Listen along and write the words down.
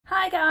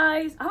Hi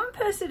guys, I haven't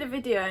posted a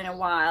video in a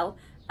while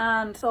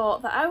and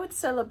thought that I would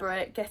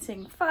celebrate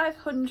getting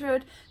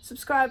 500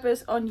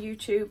 subscribers on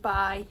YouTube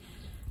by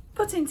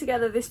putting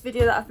together this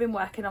video that I've been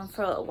working on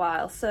for a little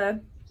while. So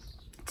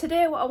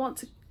today what I want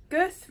to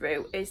go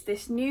through is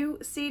this new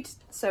seed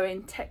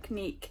sowing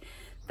technique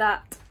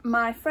that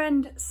my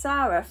friend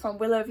Sarah from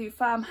Willowview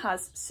Farm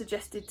has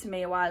suggested to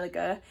me a while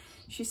ago.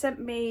 She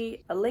sent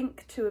me a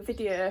link to a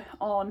video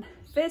on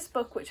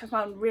Facebook which I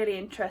found really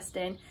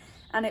interesting,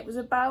 and it was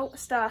about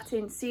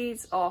starting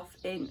seeds off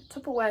in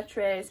Tupperware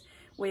trays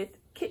with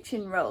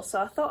kitchen roll. So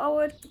I thought I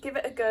would give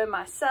it a go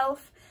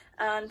myself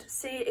and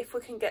see if we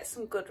can get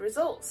some good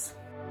results.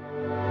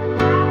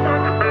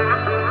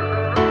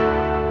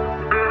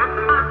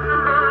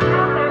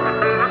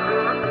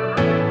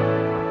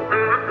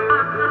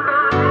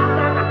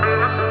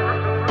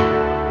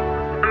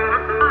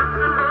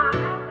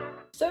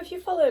 So if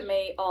you follow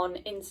me on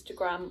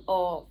Instagram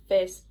or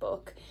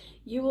Facebook,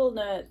 you will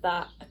know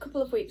that a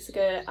couple of weeks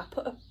ago I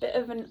put a bit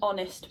of an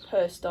honest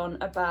post on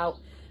about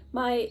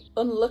my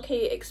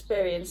unlucky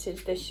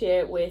experiences this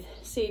year with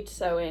seed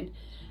sowing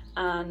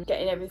and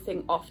getting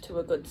everything off to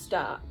a good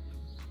start.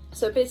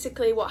 So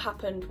basically what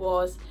happened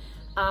was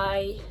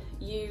I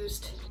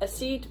used a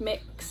seed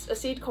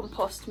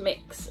compost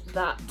mix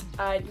that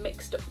I'd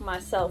mixed up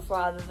myself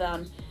rather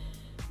than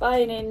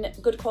buying in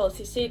good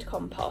quality seed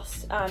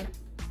compost, and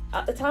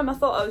at the time I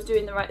thought I was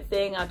doing the right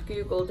thing. I'd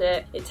googled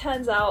it. It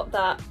turns out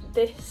that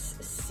this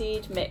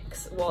seed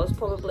mix was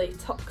probably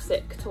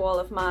toxic to all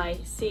of my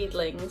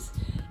seedlings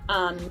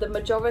and the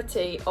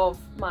majority of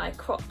my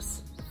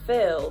crops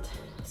failed.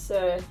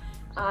 So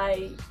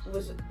I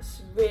was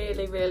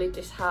really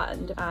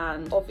disheartened,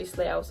 and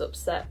obviously I was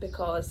upset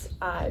because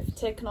I've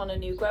taken on a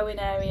new growing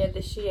area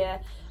this year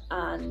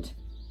and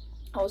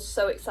I was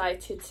so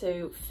excited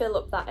to fill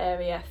up that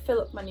area, fill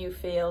up my new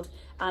field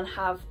and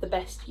have the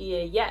best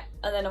year yet.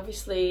 And then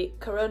obviously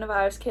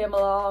coronavirus came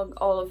along,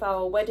 all of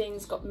our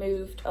weddings got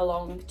moved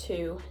along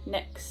to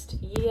next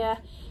year,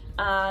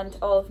 and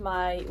all of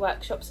my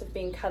workshops have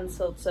been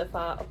cancelled so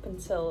far up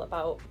until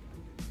about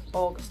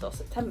August or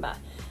September.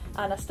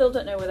 And I still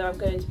don't know whether I'm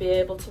going to be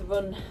able to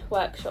run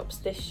workshops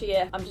this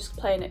year. I'm just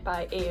playing it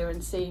by ear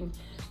and seeing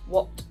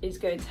what is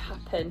going to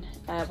happen,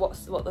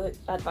 what the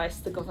advice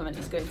the government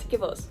is going to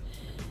give us.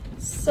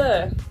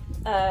 So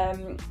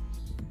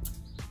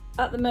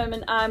at the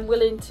moment I'm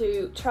willing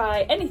to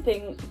try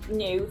anything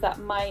new that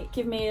might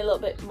give me a little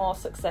bit more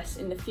success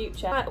in the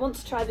future. I want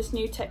to try this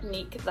new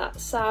technique that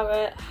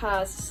Sarah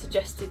has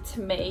suggested to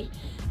me,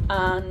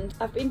 and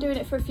I've been doing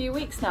it for a few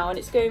weeks now and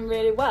it's going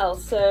really well.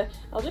 So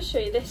I'll just show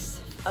you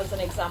this as an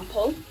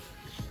example.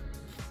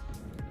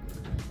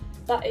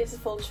 That is a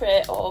full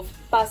tray of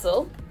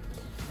basil,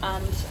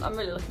 and I'm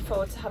really looking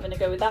forward to having a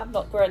go with that. I've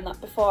not grown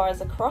that before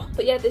as a crop.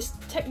 But yeah, this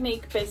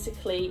technique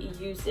basically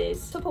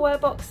uses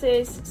Tupperware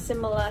boxes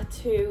similar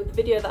to the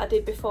video that I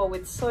did before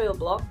with soil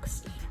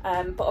blocks.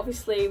 But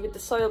obviously with the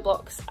soil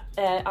blocks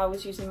I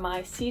was using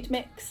my seed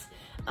mix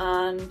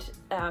and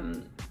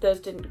those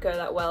didn't go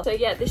that well. So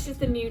yeah, this is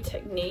the new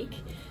technique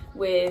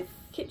with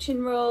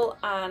kitchen roll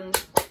and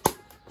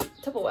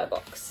Tupperware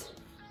box.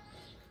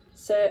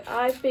 So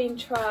I've been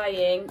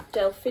trying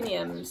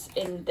delphiniums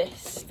in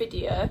this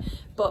video,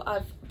 but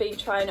I've been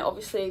trying it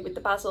obviously with the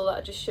basil that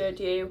I just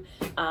showed you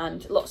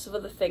and lots of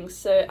other things.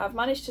 So I've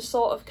managed to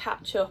sort of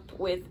catch up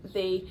with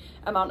the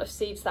amount of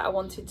seeds that I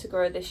wanted to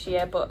grow this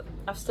year, but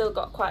I've still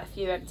got quite a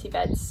few empty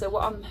beds. So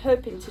what I'm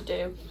hoping to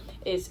do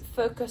is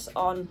focus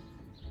on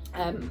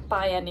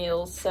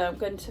biennials. So I'm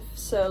going to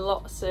sow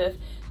lots of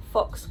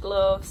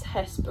foxgloves,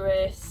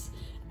 hesperis,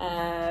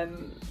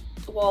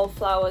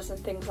 wallflowers and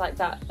things like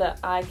that that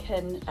I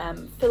can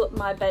fill up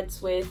my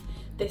beds with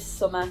this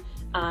summer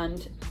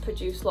and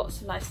produce lots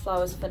of nice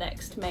flowers for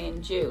next May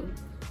and June.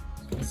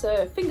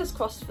 So fingers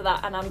crossed for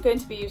that, and I'm going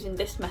to be using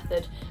this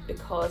method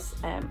because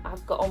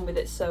I've got on with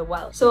it so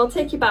well. So I'll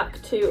take you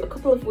back to a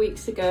couple of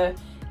weeks ago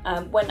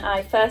when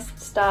I first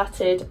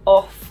started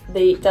off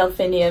the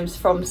delphiniums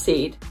from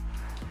seed.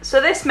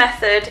 So this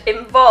method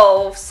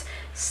involves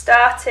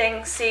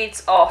starting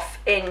seeds off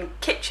in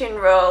kitchen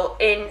roll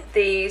in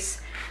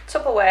these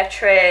Tupperware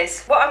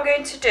trays. What I'm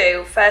going to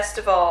do first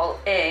of all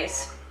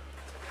is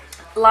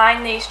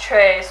line these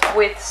trays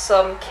with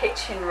some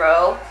kitchen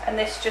roll, and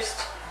this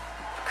just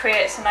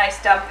creates a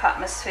nice damp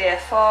atmosphere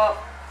for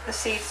the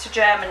seeds to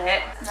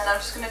germinate. And then I'm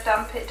just going to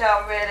damp it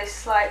down really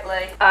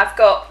slightly. I've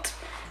got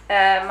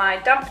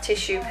my damp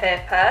tissue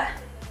paper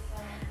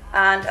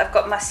and I've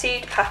got my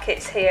seed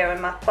packets here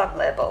and my plant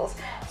labels.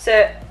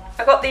 So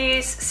I've got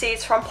these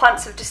seeds from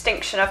Plants of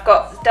Distinction. I've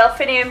got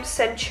Delphinium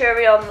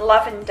Centurion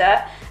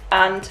Lavender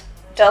and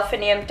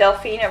Delphinium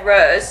Delphina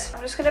Rose.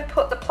 I'm just going to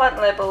put the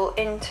plant label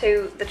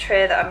into the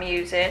tray that I'm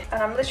using,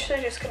 and I'm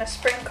literally just going to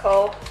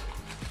sprinkle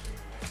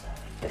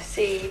the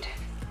seed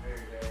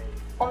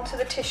onto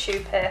the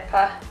tissue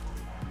paper.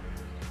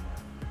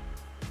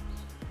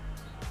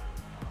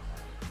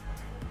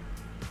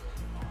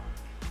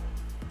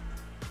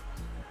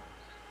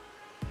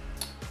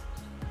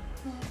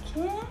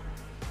 Okay.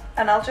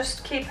 And I'll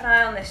just keep an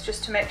eye on this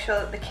just to make sure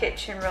that the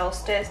kitchen roll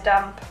stays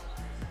damp.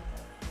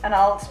 And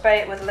I'll spray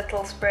it with a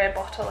little spray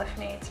bottle if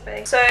needs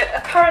be. So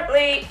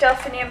apparently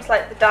delphiniums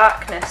like the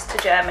darkness to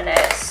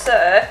germinate,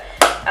 so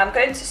I'm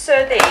going to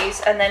sow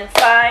these and then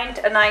find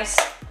a nice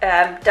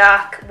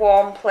dark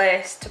warm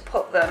place to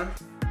put them.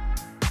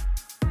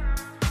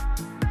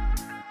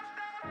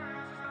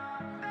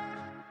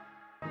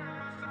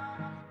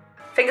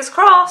 Fingers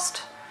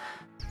crossed!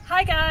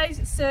 Hi guys,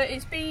 so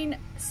it's been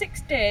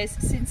 6 days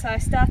since I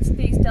started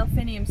these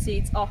delphinium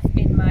seeds off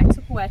in my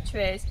Tupperware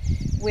trays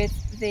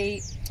with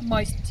the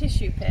moist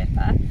tissue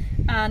paper,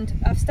 and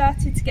I've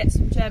started to get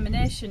some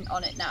germination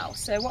on it now.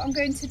 So what I'm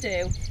going to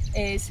do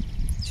is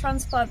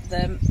transplant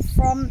them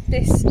from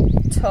this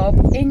tub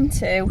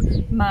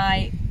into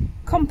my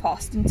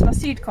compost, into my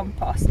seed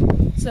compost.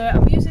 So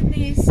I'm using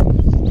these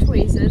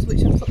tweezers,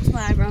 which I plucked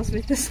my eyebrows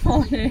with this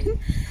morning,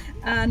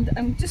 and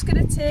I'm just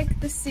going to take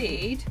the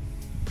seed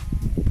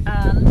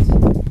and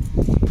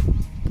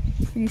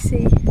can you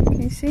see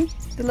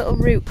the little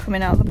root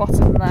coming out the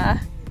bottom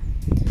there,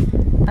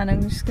 and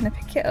I'm just going to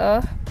pick it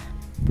up.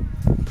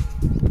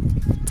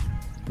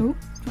 Oh,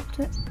 dropped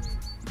it.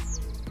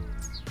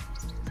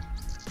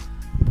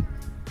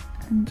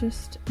 And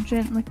just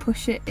gently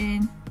push it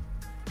in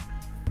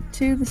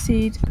to the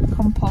seed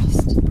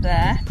compost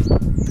there.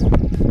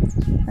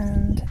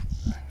 And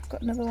I've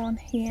got another one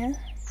here.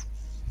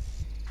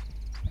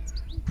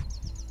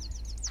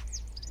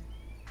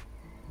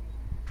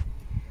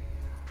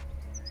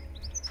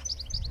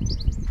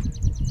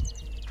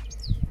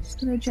 Just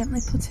going to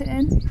gently put it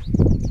in.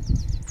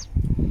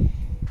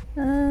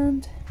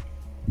 And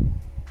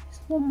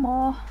just one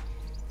more.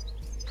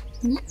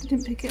 Ooh, I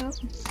didn't pick it up.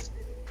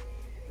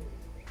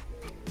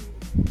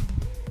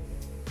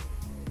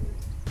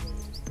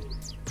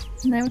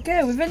 And there we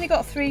go, we've only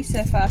got 3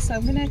 so far, so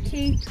I'm going to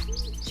keep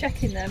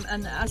checking them,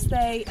 and as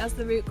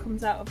the root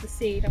comes out of the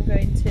seed, I'm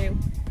going to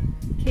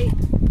keep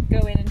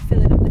going and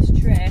filling up this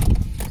tray.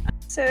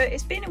 So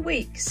it's been a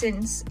week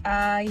since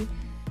I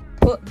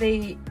put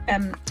the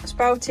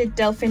sprouted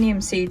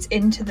delphinium seeds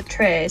into the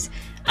trays,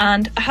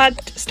 and I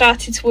had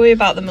started to worry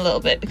about them a little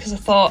bit because I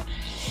thought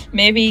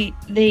maybe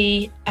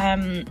the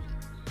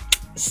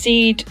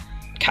seed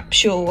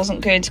capsule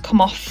wasn't going to come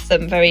off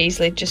them very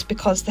easily, just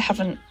because they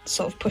haven't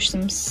sort of pushed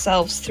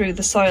themselves through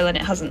the soil and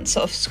it hasn't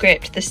sort of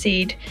scraped the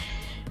seed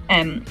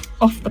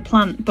off the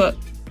plant, but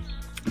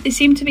they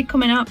seem to be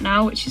coming out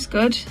now, which is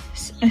good.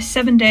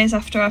 7 days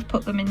after I've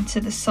put them into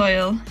the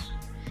soil,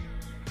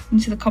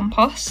 into the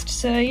compost,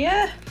 so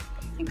yeah,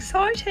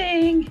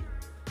 exciting.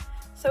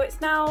 So it's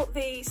now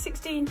the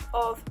 16th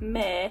of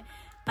May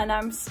and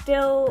I'm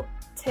still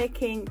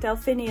taking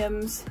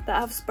delphiniums that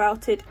have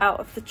sprouted out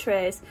of the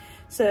trays.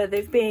 So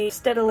they've been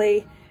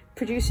steadily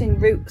producing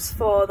roots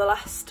for the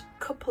last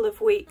couple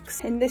of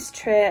weeks. In this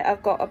tray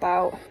I've got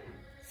about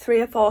 3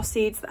 or 4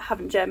 seeds that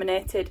haven't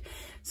germinated,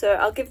 so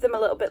I'll give them a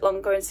little bit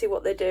longer and see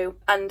what they do.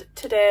 And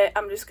today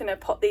I'm just going to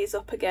pot these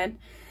up again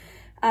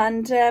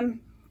and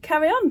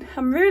carry on.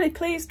 I'm really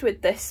pleased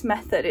with this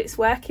method, it's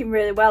working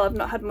really well. I've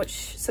not had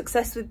much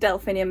success with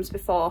delphiniums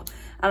before,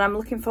 and I'm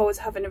looking forward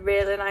to having a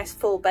really nice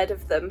full bed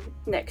of them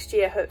next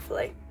year,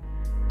 hopefully.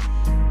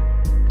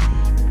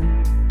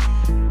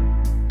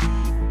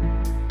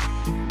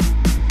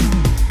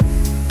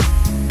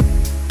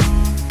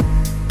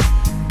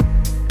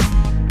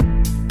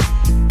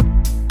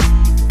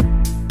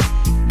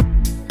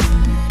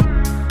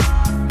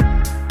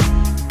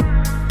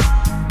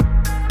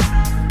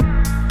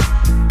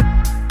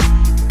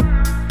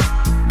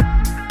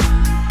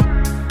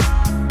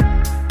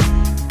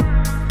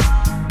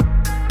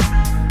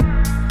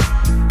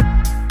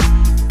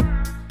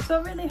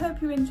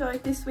 You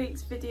enjoyed this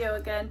week's video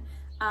again,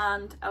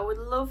 and I would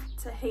love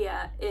to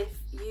hear if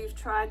you've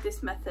tried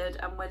this method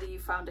and whether you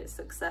found it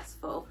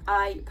successful.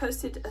 I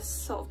posted a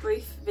sort of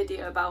brief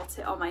video about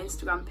it on my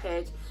Instagram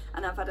page,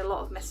 and I've had a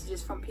lot of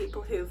messages from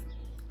people who've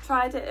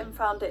tried it and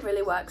found it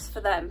really works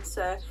for them.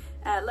 So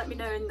let me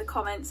know in the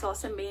comments or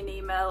send me an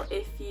email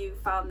if you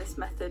found this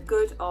method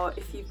good, or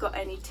if you've got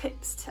any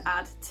tips to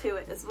add to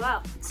it as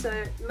well.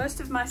 So most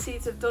of my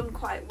seeds have done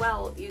quite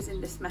well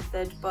using this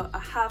method, but I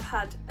have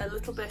had a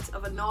little bit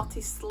of a naughty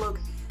slug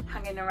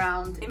hanging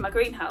around in my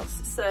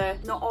greenhouse, so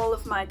not all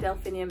of my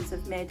delphiniums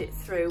have made it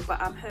through,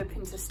 but I'm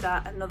hoping to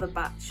start another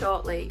batch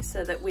shortly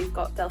so that we've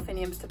got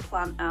delphiniums to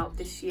plant out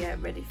this year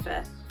ready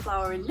for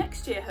flowering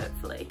next year,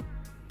 hopefully.